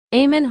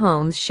Eamonn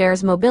Holmes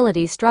shares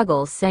mobility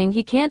struggles, saying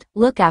he can't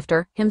look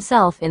after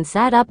himself in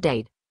sad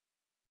update.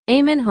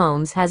 Eamonn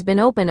Holmes has been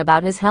open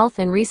about his health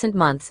in recent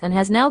months and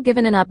has now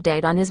given an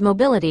update on his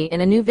mobility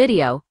in a new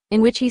video,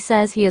 in which he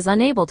says he is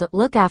unable to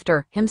look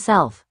after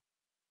himself.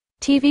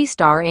 TV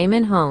star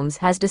Eamonn Holmes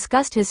has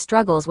discussed his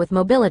struggles with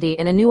mobility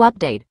in a new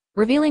update,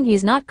 revealing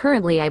he's not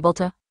currently able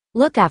to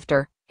look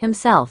after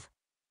himself.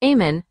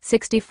 Eamonn,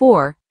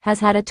 64, has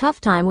had a tough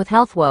time with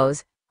health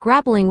woes,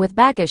 grappling with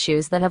back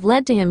issues that have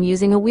led to him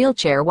using a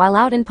wheelchair while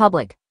out in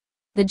public.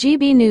 The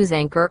GB News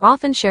anchor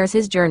often shares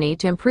his journey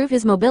to improve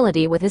his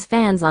mobility with his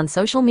fans on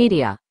social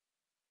media.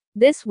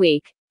 This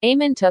week,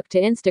 Eamonn took to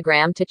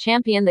Instagram to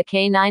champion the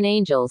Canine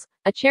Angels,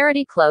 a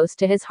charity close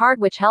to his heart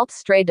which helps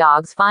stray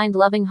dogs find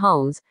loving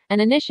homes, an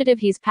initiative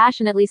he's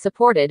passionately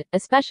supported,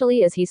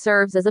 especially as he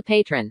serves as a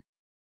patron.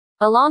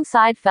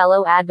 Alongside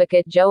fellow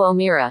advocate Joe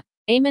O'Meara,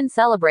 Eamonn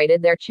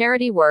celebrated their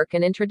charity work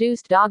and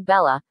introduced dog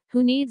Bella,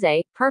 who needs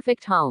a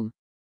perfect home.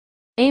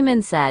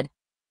 Eamonn said,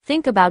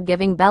 "Think about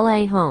giving Bella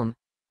a home.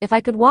 If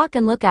I could walk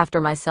and look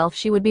after myself,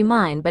 she would be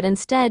mine, but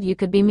instead you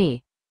could be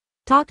me."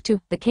 Talk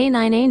to the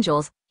Canine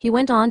Angels, he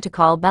went on to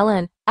call Bella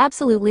an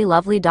absolutely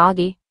lovely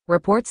doggy,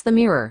 reports the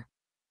Mirror.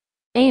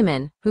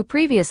 Eamonn, who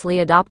previously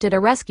adopted a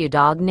rescue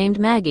dog named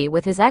Maggie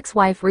with his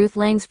ex-wife Ruth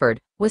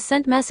Langsford, was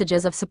sent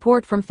messages of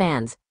support from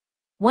fans.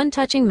 One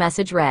touching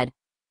message read,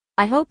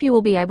 "I hope you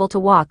will be able to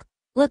walk,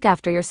 look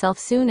after yourself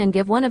soon and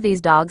give one of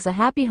these dogs a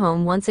happy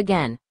home once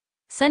again.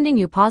 Sending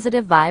you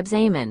positive vibes,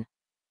 Eamonn."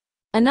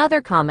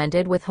 Another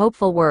commented with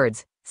hopeful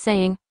words,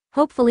 saying,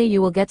 "Hopefully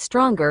you will get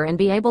stronger and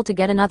be able to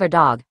get another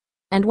dog."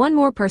 And one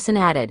more person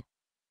added,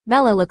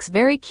 "Bella looks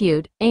very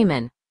cute,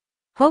 Eamonn.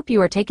 Hope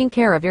you are taking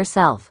care of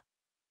yourself."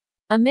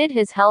 Amid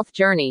his health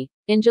journey,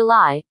 in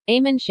July,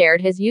 Eamonn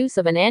shared his use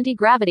of an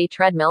anti-gravity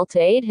treadmill to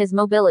aid his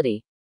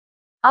mobility.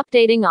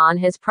 Updating on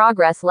his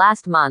progress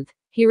last month,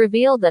 he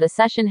revealed that a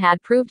session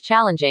had proved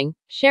challenging,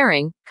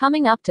 sharing,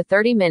 "Coming up to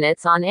 30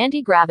 minutes on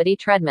anti-gravity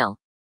treadmill.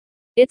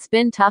 It's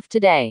been tough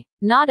today.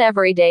 Not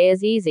every day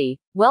is easy.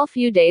 Well,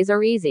 few days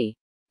are easy.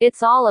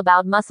 It's all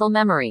about muscle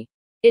memory.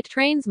 It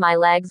trains my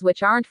legs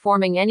which aren't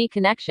forming any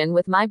connection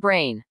with my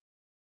brain."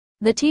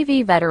 The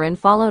TV veteran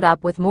followed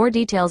up with more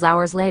details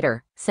hours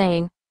later,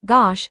 saying,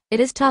 "Gosh,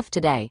 it is tough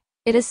today.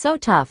 It is so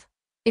tough.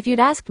 If you'd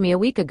asked me a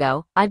week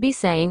ago, I'd be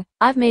saying,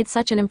 I've made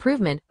such an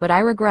improvement, but I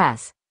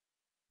regress.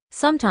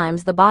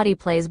 Sometimes the body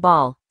plays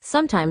ball,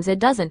 sometimes it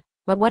doesn't,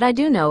 but what I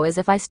do know is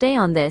if I stay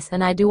on this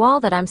and I do all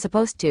that I'm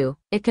supposed to,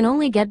 it can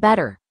only get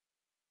better."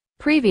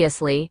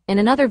 Previously, in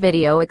another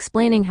video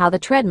explaining how the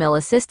treadmill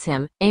assists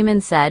him,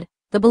 Eamonn said,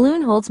 "The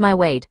balloon holds my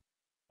weight.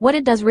 What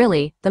it does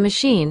really, the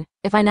machine,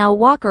 if I now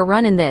walk or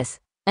run in this,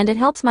 and it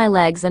helps my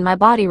legs and my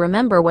body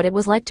remember what it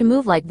was like to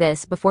move like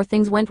this before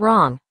things went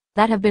wrong,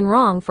 that have been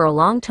wrong for a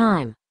long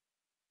time."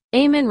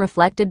 Eamonn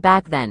reflected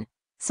back then,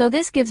 "So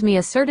this gives me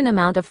a certain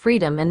amount of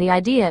freedom and the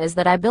idea is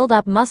that I build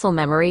up muscle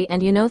memory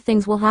and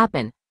things will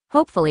happen,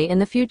 hopefully in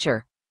the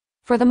future.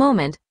 For the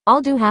moment,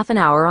 I'll do half an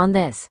hour on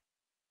this."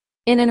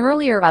 In an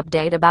earlier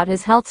update about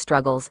his health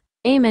struggles,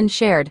 Eamonn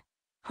shared,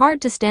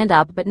 "Hard to stand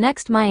up but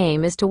next my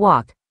aim is to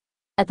walk."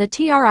 At the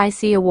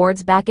TRIC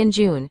Awards back in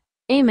June,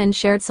 Eamonn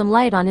shared some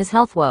light on his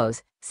health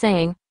woes,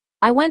 saying,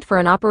 "I went for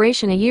an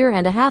operation a year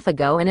and a half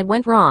ago and it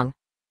went wrong.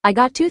 I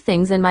got two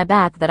things in my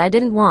back that I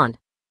didn't want."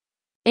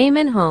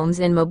 Eamonn Holmes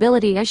in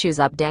mobility issues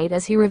update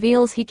as he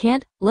reveals he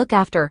can't look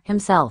after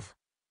himself.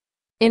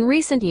 In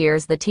recent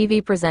years, the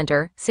TV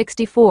presenter,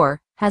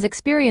 64, has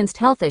experienced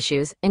health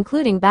issues,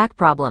 including back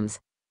problems.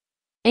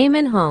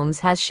 Eamonn Holmes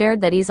has shared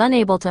that he's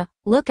unable to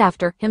look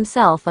after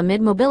himself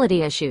amid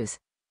mobility issues.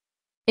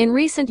 In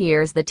recent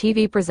years, the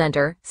TV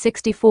presenter,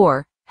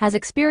 64, has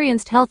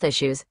experienced health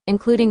issues,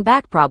 including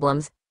back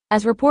problems,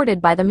 as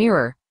reported by the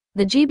Mirror.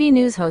 The GB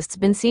News host's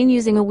been seen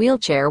using a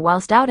wheelchair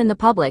whilst out in the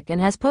public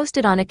and has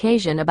posted on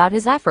occasion about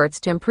his efforts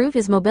to improve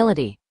his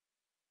mobility.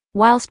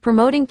 Whilst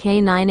promoting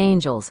Canine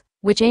Angels,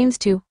 which aims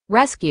to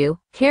rescue,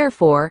 care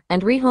for,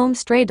 and rehome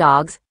stray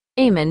dogs,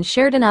 Eamonn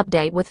shared an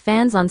update with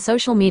fans on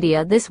social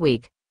media this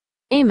week.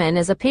 Eamonn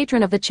is a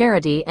patron of the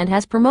charity and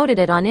has promoted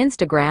it on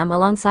Instagram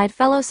alongside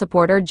fellow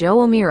supporter Joe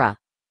O'Meara.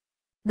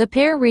 The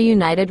pair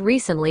reunited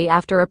recently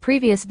after a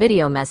previous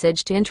video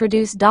message to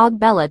introduce dog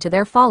Bella to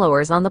their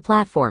followers on the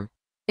platform.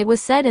 It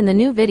was said in the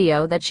new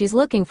video that she's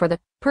looking for the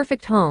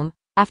perfect home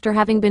after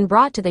having been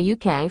brought to the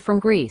UK from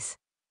Greece.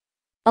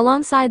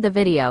 Alongside the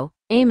video,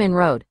 Eamonn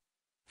wrote,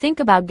 "Think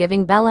about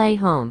giving Bella a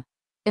home.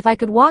 If I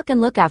could walk and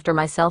look after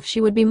myself,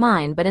 she would be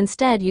mine, but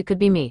instead you could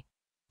be me.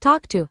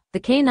 Talk to the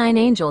Canine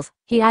Angels,"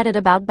 he added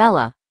about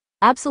Bella.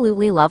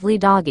 "Absolutely lovely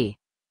doggy."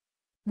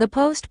 The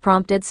post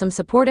prompted some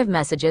supportive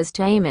messages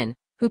to Eamonn,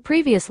 who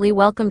previously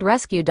welcomed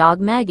rescue dog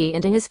Maggie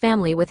into his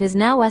family with his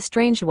now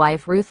estranged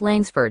wife Ruth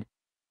Langsford.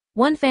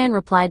 One fan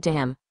replied to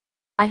him,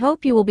 "I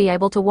hope you will be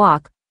able to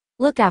walk,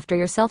 look after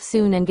yourself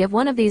soon and give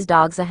one of these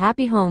dogs a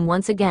happy home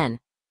once again.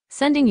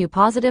 Sending you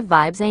positive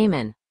vibes,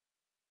 Eamonn."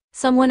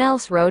 Someone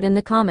else wrote in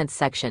the comments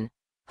section,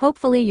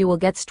 "Hopefully you will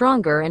get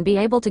stronger and be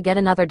able to get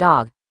another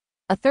dog."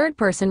 A third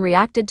person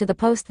reacted to the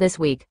post this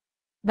week.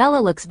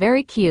 Bella looks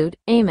very cute,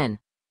 Eamonn.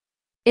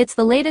 It's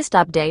the latest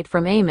update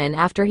from Eamonn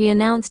after he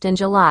announced in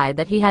July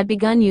that he had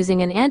begun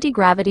using an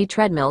anti-gravity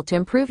treadmill to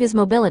improve his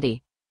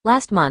mobility.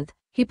 Last month,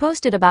 he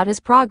posted about his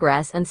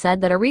progress and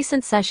said that a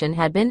recent session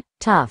had been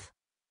tough.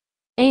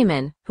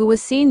 Eamonn, who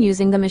was seen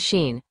using the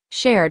machine,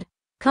 shared,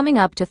 coming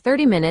up to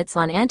 30 minutes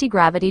on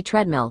anti-gravity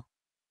treadmill.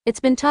 It's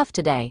been tough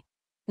today.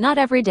 Not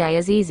every day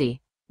is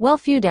easy. Well,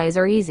 few days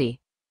are easy.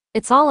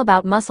 It's all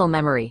about muscle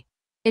memory.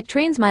 It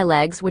trains my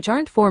legs which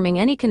aren't forming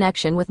any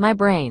connection with my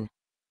brain.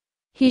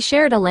 He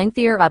shared a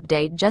lengthier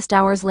update just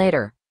hours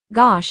later.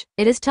 Gosh,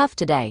 it is tough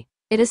today.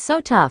 It is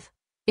so tough.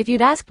 If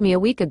you'd asked me a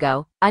week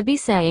ago, I'd be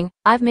saying,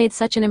 I've made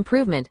such an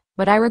improvement,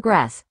 but I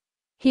regress.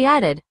 He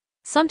added,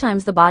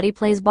 sometimes the body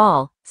plays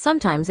ball,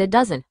 sometimes it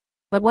doesn't.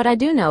 But what I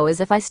do know is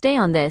if I stay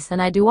on this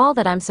and I do all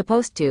that I'm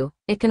supposed to,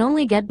 it can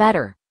only get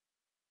better.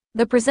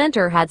 The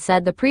presenter had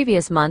said the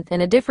previous month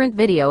in a different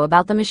video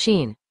about the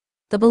machine.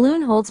 The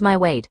balloon holds my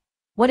weight.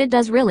 What it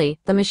does really,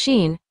 the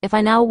machine, if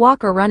I now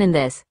walk or run in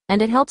this, and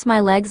it helps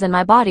my legs and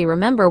my body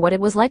remember what it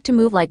was like to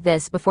move like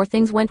this before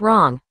things went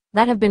wrong,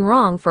 that have been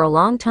wrong for a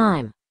long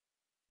time.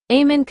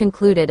 Eamonn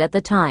concluded at the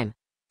time.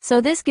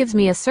 So this gives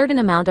me a certain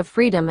amount of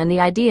freedom and the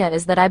idea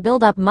is that I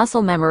build up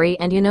muscle memory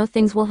and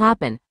things will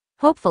happen,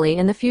 hopefully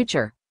in the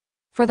future.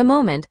 For the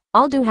moment,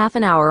 I'll do half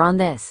an hour on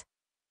this.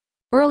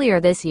 Earlier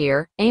this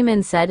year,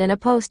 Eamonn said in a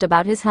post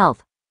about his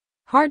health.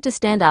 Hard to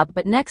stand up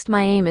but next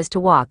my aim is to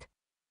walk.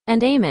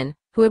 And Eamonn,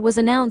 who it was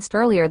announced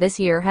earlier this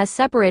year has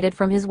separated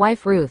from his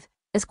wife Ruth,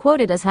 is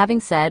quoted as having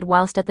said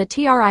whilst at the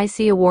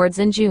TRIC Awards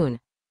in June.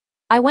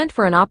 I went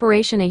for an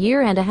operation a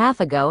year and a half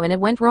ago and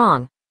it went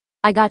wrong.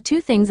 I got two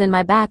things in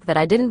my back that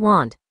I didn't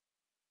want.